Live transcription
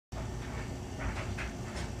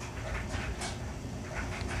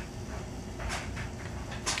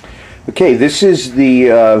Okay, this is the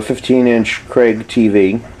 15-inch Craig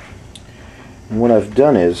TV. And what I've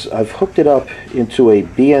done is I've hooked it up into a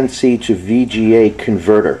BNC to VGA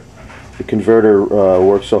converter. The converter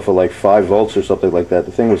works off of like 5 volts or something like that.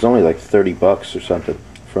 The thing was only like 30 bucks or something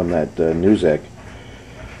from that Newsec.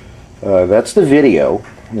 That's the video,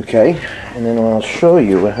 okay? And then I'll show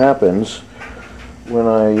you what happens when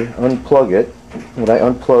I unplug it. When I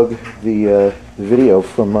unplug the video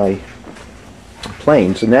from my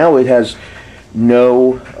plane. So now it has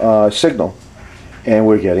no signal, and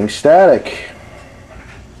we're getting static.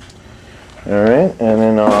 Alright, and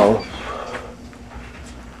then I'll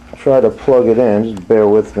try to plug it in. Just bear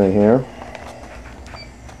with me here.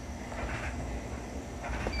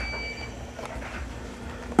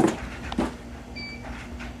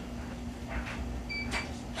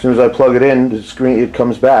 As soon as I plug it in, the screen, it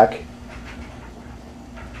comes back.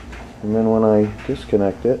 And then when I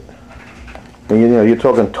disconnect it, and you're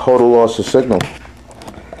talking total loss of signal.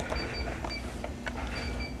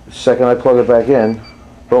 The second I plug it back in,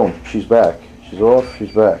 boom, she's back. She's off,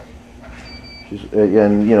 she's back.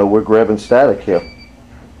 And we're grabbing static here.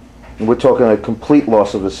 And we're talking a complete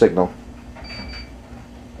loss of the signal.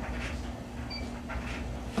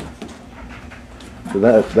 So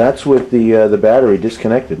that's with the battery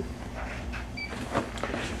disconnected.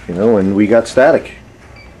 And we got static.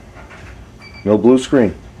 No blue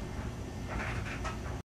screen.